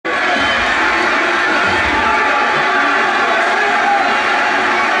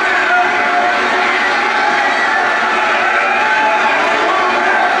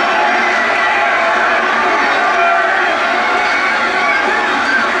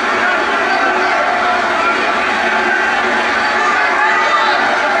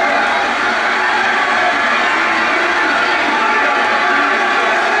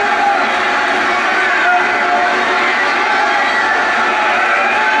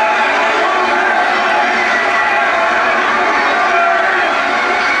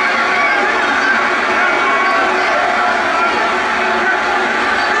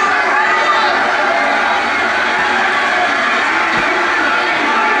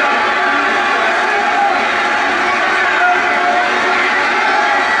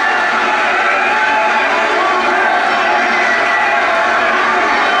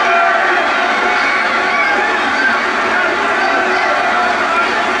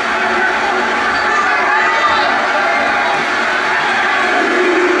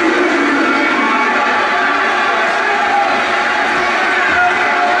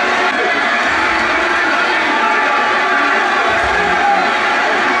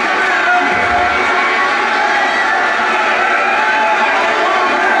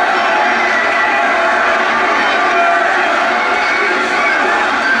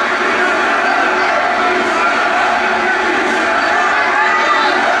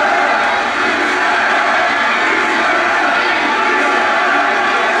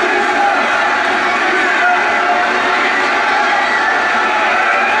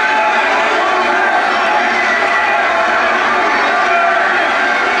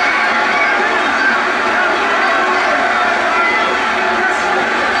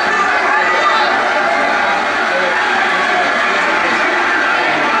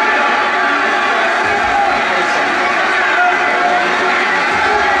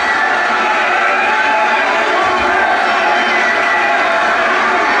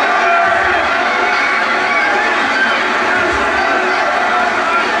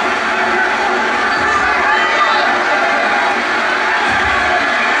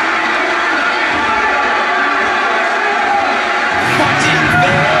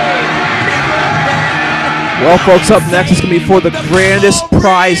Well, folks, up next is going to be for the grandest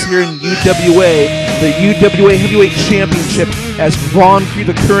prize here in UWA, the UWA Heavyweight Championship, as Vaughn Kreed,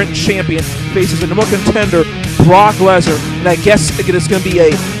 the current champion, faces the number one contender, Brock Lesnar. And I guess again, it's going to be a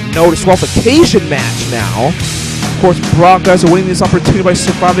no disqualification match now. Of course, Brock Lesnar winning this opportunity by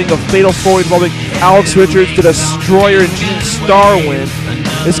surviving a fatal four involving Alex Richards, the Destroyer, and Gene Starwin.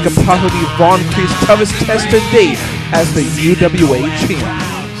 This could possibly be Vaughn Kreed's toughest test to date as the UWA champion.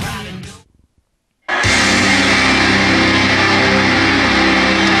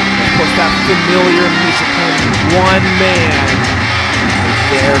 That familiar music from one man, and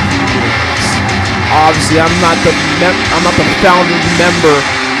there he is. Obviously, I'm not the founding member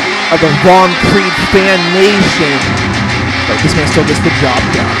of the Vaughn Kreed fan nation, but this man still gets the job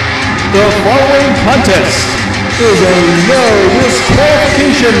done. The following contest is a no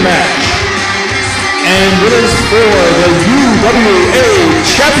disqualification match, and it is for the UWA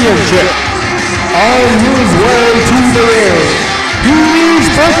Championship. On his way to the ring, he's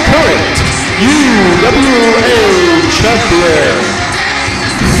the current UWA Champion.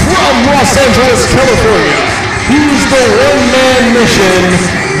 From Los Angeles, California, he's the one-man mission,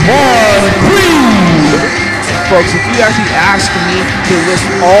 Vaughn Kreed. Folks, if you actually ask me to list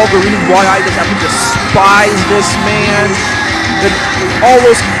all the reasons why I just happen to despise this man, then all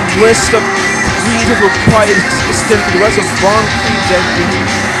those lists of reasons will probably extend to the rest of Vaughn Kreed's entrance,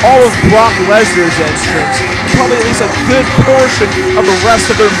 all of Brock Lesnar's entrance, probably at least a good portion of the rest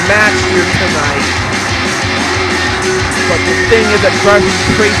of their match here tonight. But the thing is that drives me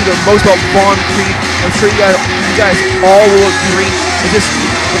crazy the most about Vaughn Kreed, I'm sure you guys all will agree, is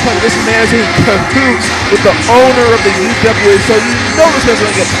this man is in cahoots with the owner of the UWA, so you know this guy's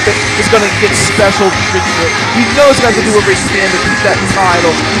going to get special treatment. You know this guy's going to do whatever he can to keep that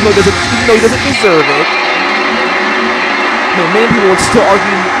title, even though he doesn't deserve it. I mean, many people would still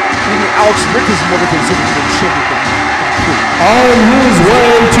argue even Alex Richards is more considered the champion. On his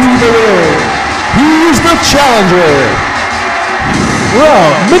way to the ring, he's the challenger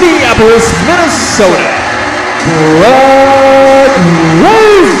from Minneapolis, Minnesota, Brock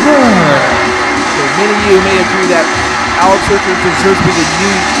Lesnar. So many of you may agree that Alex Richards deserves to be the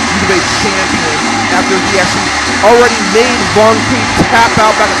new UWA champion after he actually already made Vaughn Kreed tap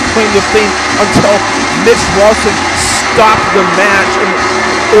out back at Claim to Fame until Mitch Lawson stopped the match in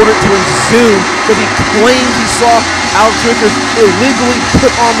order to resume because he claims he saw Alex Richards illegally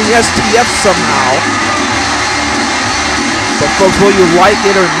put on the STF somehow. But folks, whether you like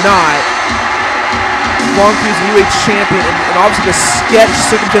it or not, Vaughn Kreed's UWA champion, and obviously the sketch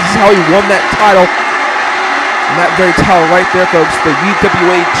circumstances how he won that title. And that very title right there, folks, the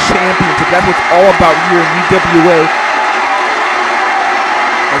UWA Championship. That's what it's all about here in UWA.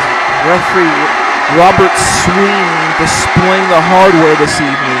 As referee Robert Sweeney displaying the hardware this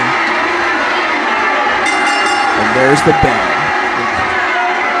evening. And there's the bell.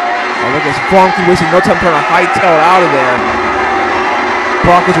 Oh, look at this. Vaughn Kreed wasting no time trying to hightail it out of there.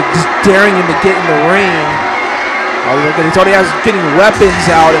 Brock Lesnar just daring him to get in the ring. Oh, look at it. He's already getting weapons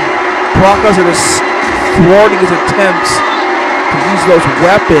out, and Brock Lesnar is thwarting his attempts to use those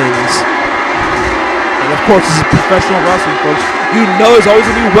weapons. And of course, this is professional wrestling, folks. You know there's always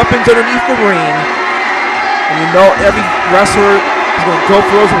going to be weapons underneath the ring. And you know every wrestler is going to go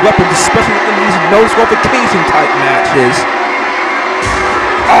for those weapons, especially in these no disqualification type matches.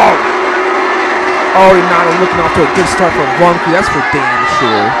 Oh! Already not looking off to a good start for Vaughn Kreed, that's for damn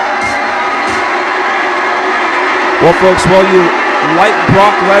sure. Well, folks, while you like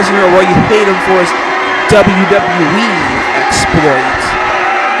Brock Lesnar or while you hate him for his WWE exploits,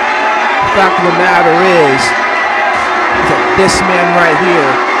 the fact of the matter is that this man right here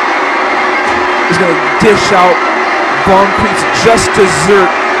is going to dish out Vaughn Kreed's just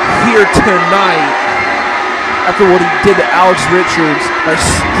dessert here tonight after what he did to Alex Richards by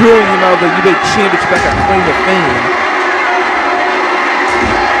screwing him out of the UWA Championship back at Claim to Fame.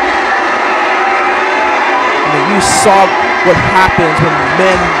 I mean, you saw what happens when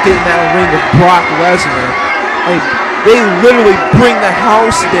men get in that ring with Brock Lesnar. I mean, they literally bring the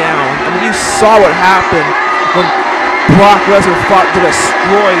house down. I mean, you saw what happened when Brock Lesnar fought the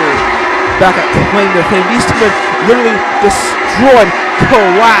Destroyer back at Claim to Fame. These two men literally destroyed,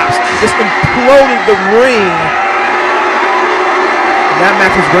 collapsed, just imploded the ring. And that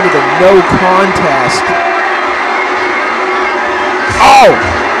match was rendered a no contest. Oh!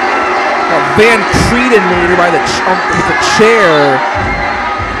 Van Creedinator by the with the chair.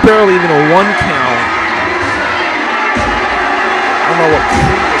 Barely even a 1 count. I don't know what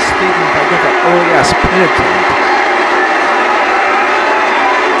Creed was thinking about that early ass pin attempt.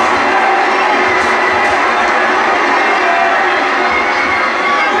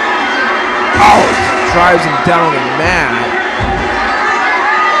 Oh, drives him down on the mat.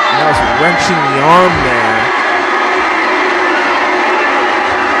 Now he's wrenching the arm there.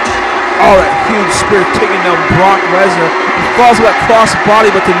 Oh, that huge spear taking down Brock Lesnar. He falls with that cross body,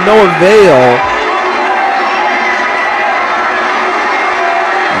 but to no avail.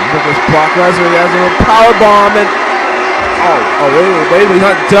 And look at Brock Lesnar. He has a little power bomb, and wait, he's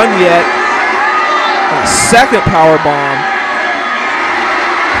not done yet. And a second power bomb.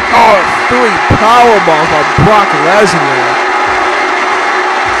 Oh, 3 power bombs by Brock Lesnar.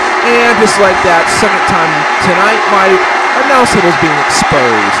 And just like that, second time tonight, my announcer was being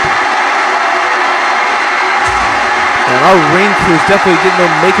exposed. And our ring crew is definitely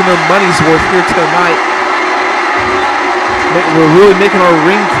making their money's worth here tonight. We're really making our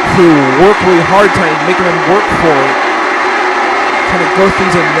ring crew work really hard tonight, making them work for it. Trying to go through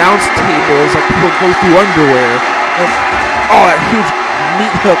these announce tables like people go through underwear. And, oh, that huge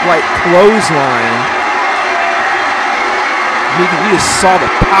meat hook like clothesline. You just saw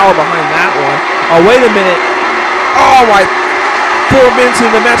the power behind that one. Oh, wait a minute. Oh, my. 4 minutes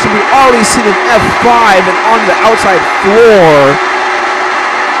into the match, and we already seen an F5 and on the outside floor.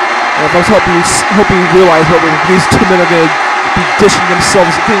 And I hope you realize what these 2 men are going to be getting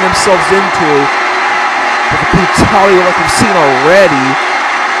themselves into. With the brutality like we've seen already.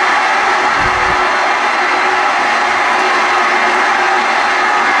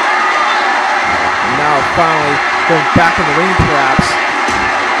 And now finally going back in the ring perhaps.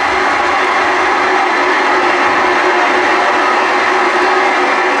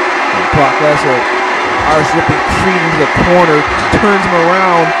 Brock Lesnar, Irish ripping Kreed into the corner, turns him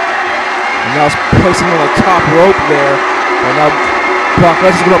around, and now he's placing him on the top rope there. And now Brock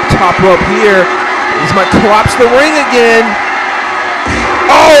Lesnar's going up top rope here. He's might collapse the ring again.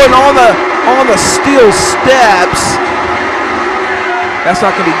 Oh, and on the steel steps. That's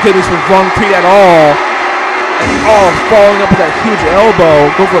not going to be good news for Vaughn Kreed at all. And following up with that huge elbow,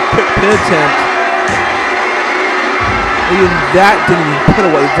 go for a quick pin attempt. Even that didn't even put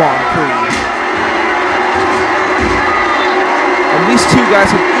away Vaughn Kreed. And these 2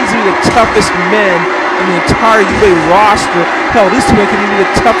 guys are easily the toughest men in the entire UWA roster. Hell, these 2 men can be the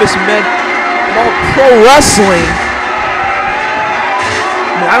toughest men in all pro wrestling.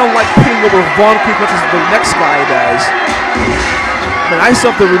 I mean, I don't like putting over Vaughn Kreed as much as the next guy does. I mean, I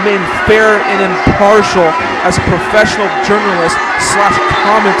still have to remain fair and impartial as a professional journalist /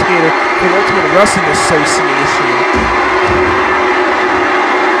 commentator for the Ultimate Wrestling Association.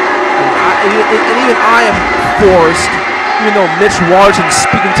 And even I am forced, even though Mitch Warson's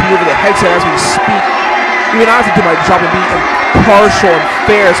speaking to me over the headset as we speak, even I have to do my job and be impartial and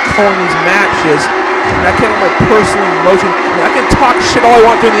fair as calling these matches. And I can't let my personal emotion, I can talk shit all I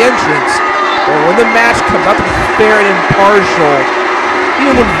want during the entrance. But when the match comes, I have to be fair and impartial.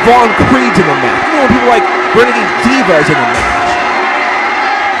 Even when Vaughn Kreed's in the match, even when people like Renegade Diva is in the match.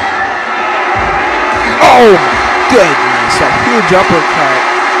 Oh my goodness, that huge uppercut.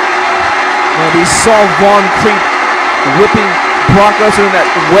 And we saw Vaughn Kreed whipping Brock Lesnar in that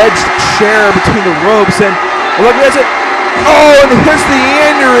wedged chair between the ropes, and look at it. Oh, and here's the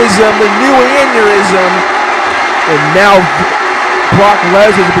aneurysm, the new aneurysm. And now Brock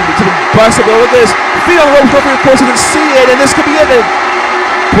Lesnar is being busted. But look at this. Feet on the ropes, referee of course doesn't see it, and this could be it. And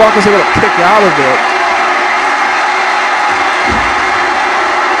Brock is able to kick out of it.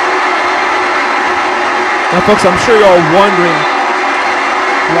 Now, folks, I'm sure you're all wondering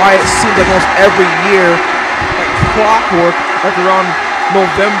why it seems like almost every year, like clockwork, like around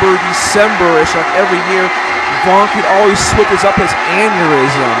November, December-ish, like every year, Vaughn Kreed always switches up his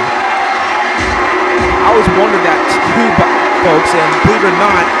aneurysm. I always wondered that too, folks, and believe it or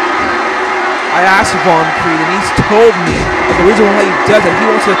not, I asked Vaughn Kreed, and he's told me that the reason why he does it,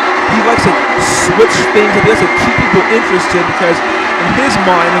 he likes to switch things, and he likes to keep people interested, because in his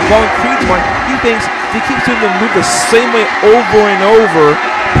mind, in Vaughn Kreed's mind, he thinks if he keeps doing the move the same way over and over,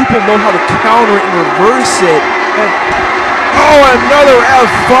 people know how to counter it and reverse it. And another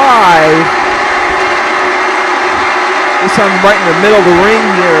F5. This time right in the middle of the ring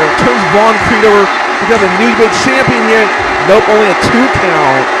here. Turns Vaughn Kreed over. We got a new UWA champion here. Nope, only a 2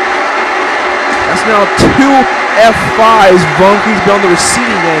 count. That's now 2 F5s Vaughn Kreed's been on the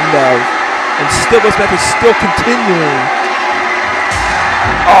receiving end of. And still this match is still continuing.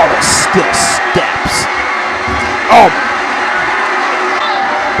 Oh, the still steps. Oh.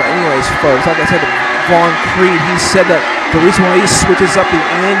 But anyways, folks, like I said, Vaughn Kreed, he said that the reason why he switches up the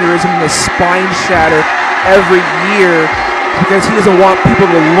aneurysm and the spine shatter every year is because he doesn't want people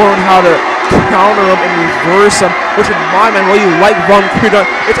to learn how to counter them and reverse them, which in my mind, while you like Vaughn Kreed,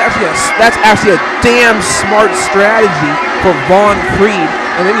 that's actually a damn smart strategy for Vaughn Kreed,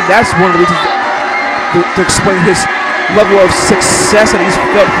 and maybe that's one of the reasons to explain his level of success that he's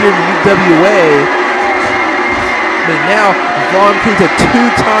felt here in UWA. I mean, now Vaughn Kreed's a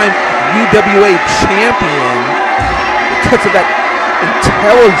two-time UWA champion because of that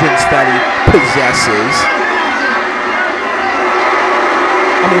intelligence that he possesses.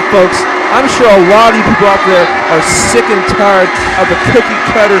 I mean, folks, I'm sure a lot of you people out there are sick and tired of the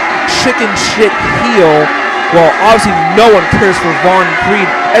cookie-cutter chicken shit heel. Well, obviously no one cares for Vaughn Kreed.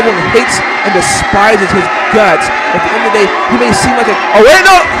 Everyone hates and despises his guts. At the end of the day, he may seem like a... Oh, wait,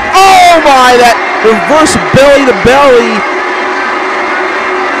 no! Oh, my! That reverse belly to belly.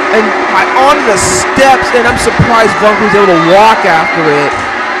 And onto the steps, and I'm surprised Vaughn Kreed's able to walk after it.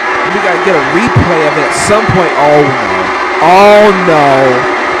 We got to get a replay of it at some point. Oh, no. Oh, no.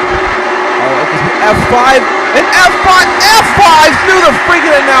 Oh, F5. And F5. F5 through the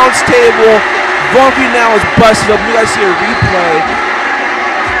freaking announce table. Vaughn Kreed now is busted up. You guys see a replay.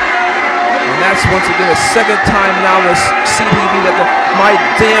 And that's once again the second time now in this CTV that my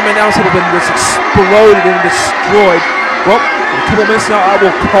damn announce table has been just exploded and destroyed. Well, in a couple minutes now, I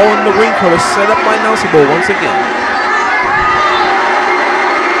will call in the ring code to set up my announce table once again.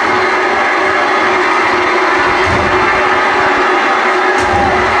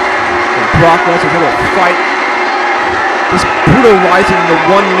 And Brock Lesnar is able to fight. Just brutalizing the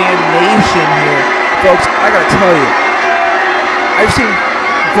one-man nation here. Folks, I gotta tell you, I've seen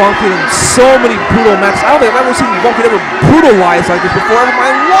Vaughn Kreed in so many brutal matches. I don't think I've ever seen Vaughn Kreed ever brutalized like this before ever in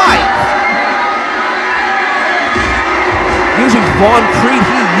my life. Usually Vaughn Kreed,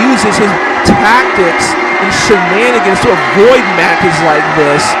 he uses his tactics and shenanigans to avoid matches like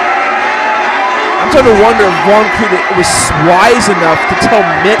this. I'm starting to wonder if Vaughn Kreed was wise enough to tell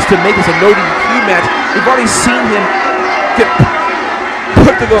Mitch to make this a no DQ match. We've already seen him get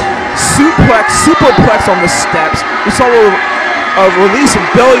put to the superplex on the steps. We saw a release of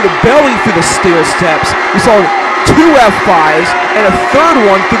belly to belly through the stair steps. We saw 2 F5s and a third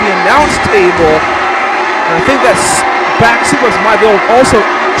one through the announce table. And I think that back suplex might be able to also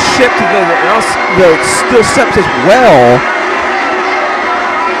shift to the steel steps as well.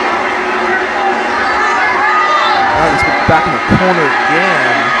 Alright, let's get back in the corner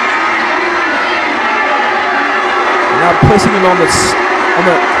again. Now placing him on the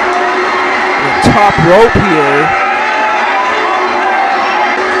top rope here.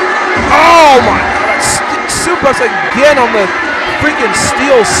 Oh my God! Suplex again on the freaking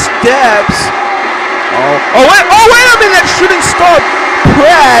steel steps. Oh wait a minute! That shooting star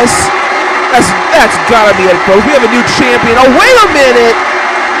press. That's gotta be it, folks. We have a new champion. Oh wait a minute!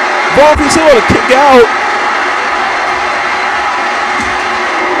 Vaughn Kreed's able to kick out.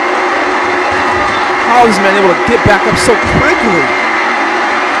 How is this man able to get back up so quickly?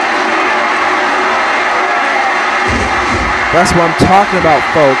 That's what I'm talking about,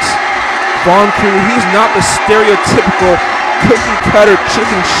 folks. Vaughn Kreed, he's not the stereotypical cookie-cutter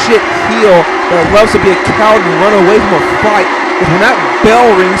chicken shit heel that loves to be a coward and run away from a fight. Because when that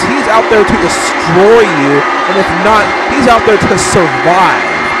bell rings, he's out there to destroy you, and if not, he's out there to survive.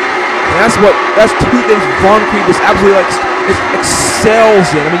 And that's two things Vaughn Kreed just absolutely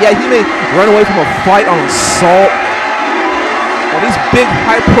excels in. I mean, yeah, he may run away from a fight on assault. On these big,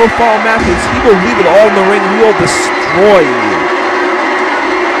 high-profile matches, he will leave it all in the ring and he will destroy you.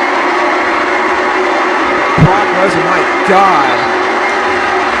 Brock Lesnar, my God.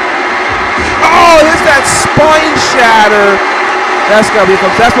 Oh, there's that spine shatter. That's gotta be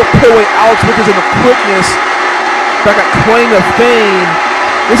folks. That's what put away Alex Richards in the quickness back at Claim to Fame.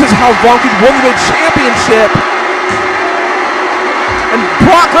 This is how Vaughn Kreed won the championship. And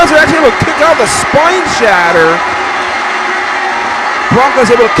Brock Lesnar actually able to kick out the spine shatter. Brock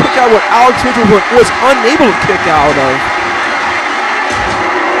Lesnar able to kick out what Alex Richards was unable to kick out of.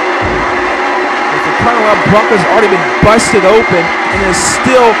 And for crying out loud, Brock Lesnar has already been busted open and is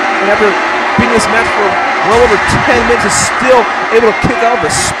still, and after being in this match for well over 10 minutes, is still able to kick out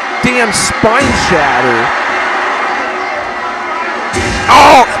the damn spine shatter.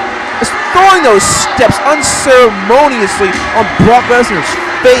 Oh! Just throwing those steps unceremoniously on Brock Lesnar's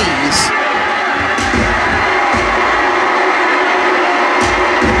face.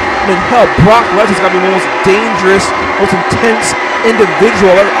 I mean, hell, Brock Lesnar's got to be one of the most dangerous, most intense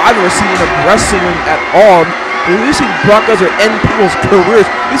individual I've ever seen in a wrestling ring at all. We've seen Brock Lesnar end people's careers.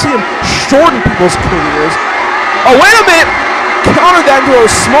 We've seen him shorten people's careers. Oh, wait a minute! Counter that into a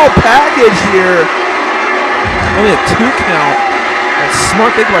small package here. Only a 2 count. That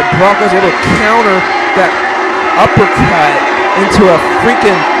smart thing by Brock Lesnar able to counter that uppercut into a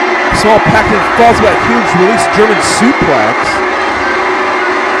freaking small package and falls to that huge release German suplex.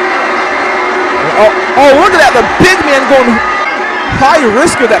 Oh, look at that! The big man going high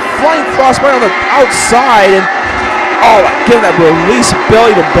risk of that flying crossbody on the outside, and oh, again, that release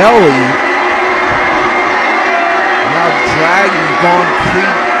belly to belly. Now dragging Vaughn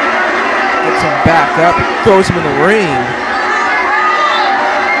Kreed, gets him back up, throws him in the ring.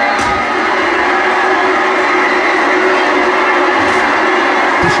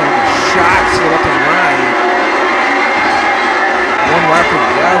 Shots to the left and right. One right after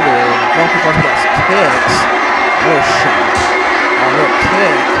the other. Vaughn Kreed talks about his kicks. Another shot. Another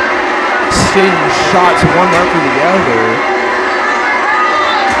kick. Exchanging shots one right after the other.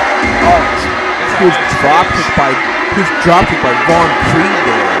 Oh, huge drop kick by Vaughn Kreed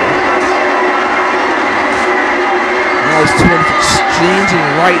there. Now these two men exchanging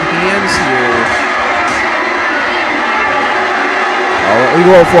right hands here. Oh, we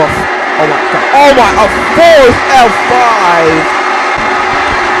go for oh my god. Oh my, a fourth F5.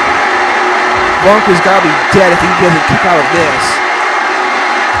 Vaughn Kreed's gotta be dead if he doesn't kick out of this.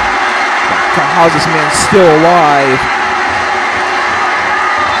 God, how's this man still alive?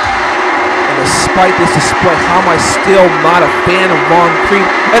 And despite this display, how am I still not a fan of Vaughn Kreed?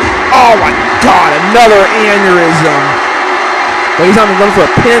 And oh my god, another aneurysm. But he's not even going for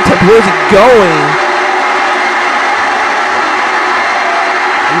a pin attempt. Where's he going?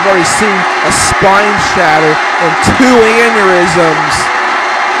 We've already seen a spine shatter and 2 aneurysms.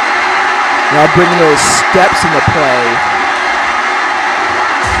 Now bringing those steps into play.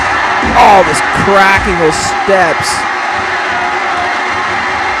 Oh, this cracking those steps.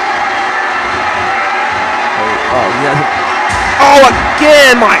 Oh, he hasn't. Oh,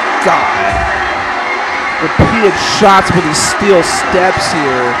 again, my God. Repeated shots with these steel steps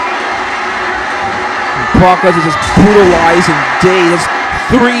here. And Brock Lesnar just brutalizing Dave.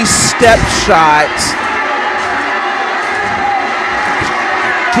 3-step shots.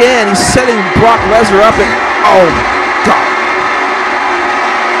 Again, he's setting Brock Lesnar up and oh my God.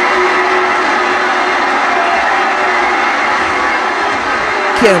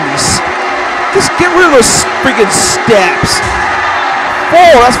 Again, just get rid of those freaking steps.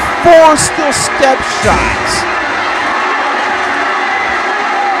 That's 4 steel step shots.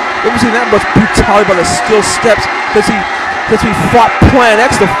 Never seen that much brutality by the steel steps since we fought Planet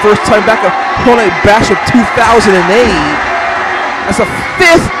X the first time back at Hell Night Bash of 2008. That's the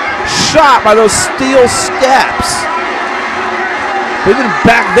 5th shot by those steel steps. But even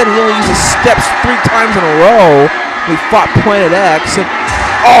back then, he only used the steps 3 times in a row when we fought Planet X. And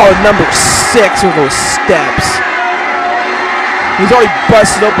oh, number 6 with those steps. He's already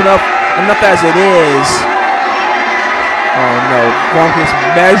busted open enough as it is. Oh no, Vaughn Kreed's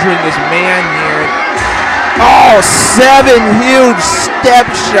measuring this man here. Oh, 7 huge step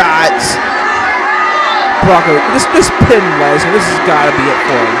shots. Brock, this pin Lesnar, this has got to be it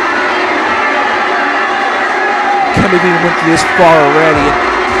for him. Can't believe he went through this far already.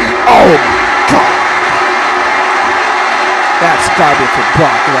 Oh my God. That's got to be it for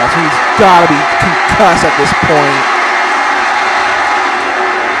Brock Lesnar. He's got to be concussed at this point.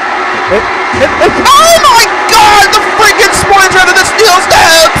 Oh my God, the freaking spine out of the steel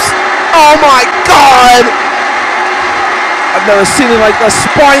steps! Oh my God! I've never seen it like a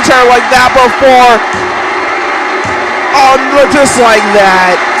spine chair like that before. Oh, just like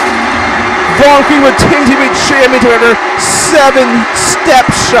that. Vaughn Kreed retains the championship after 7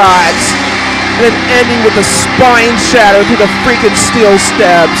 step shots, and then ending with a spine shatter through the freaking steel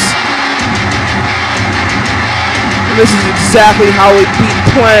steps. And this is exactly how we beat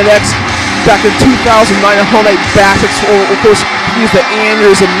Planet X back in 2009 at Hell Night Bash. Of course, he used the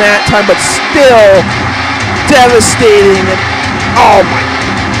aneurysm that time, but still devastating. And oh my,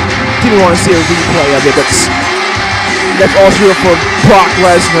 didn't want to see a replay of it, but that's all here for Brock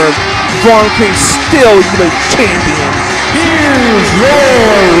Lesnar. Vaughn Kreed still UWA champion. Here's your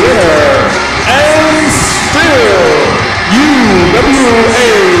winner, and still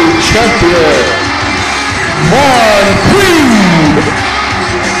UWA champion, Vaughn Kreed.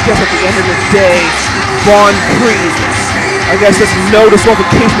 I guess at the end of the day, Vaughn Kreed, I guess this no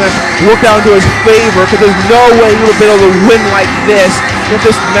disqualification match worked out into his favor, because there's no way he would have been able to win like this if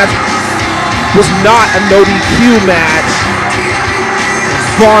this match was not a no DQ match.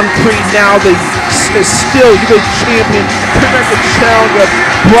 Vaughn Kreed now is still UWA champion, pretty much the challenge of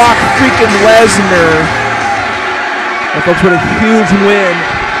Brock freaking Lesnar. And folks, what a huge win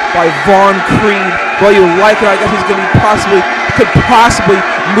by Vaughn Kreed. Well, you like it, I guess he's going to could possibly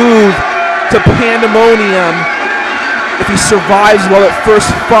move to Pandemonium if he survives well at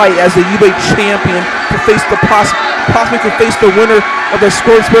first fight as the UWA champion to face the possibly could face the winner of the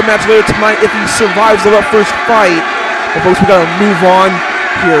Square of Despair match later tonight if he survives well at first fight. But folks, we got to move on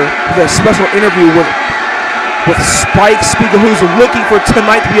here with a special interview with with Spike Spiegel, who's looking for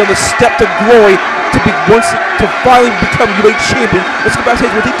tonight to be on the step to glory to finally become UWA champion. Let's go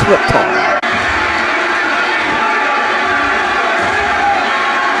backstage with the Clip Talk.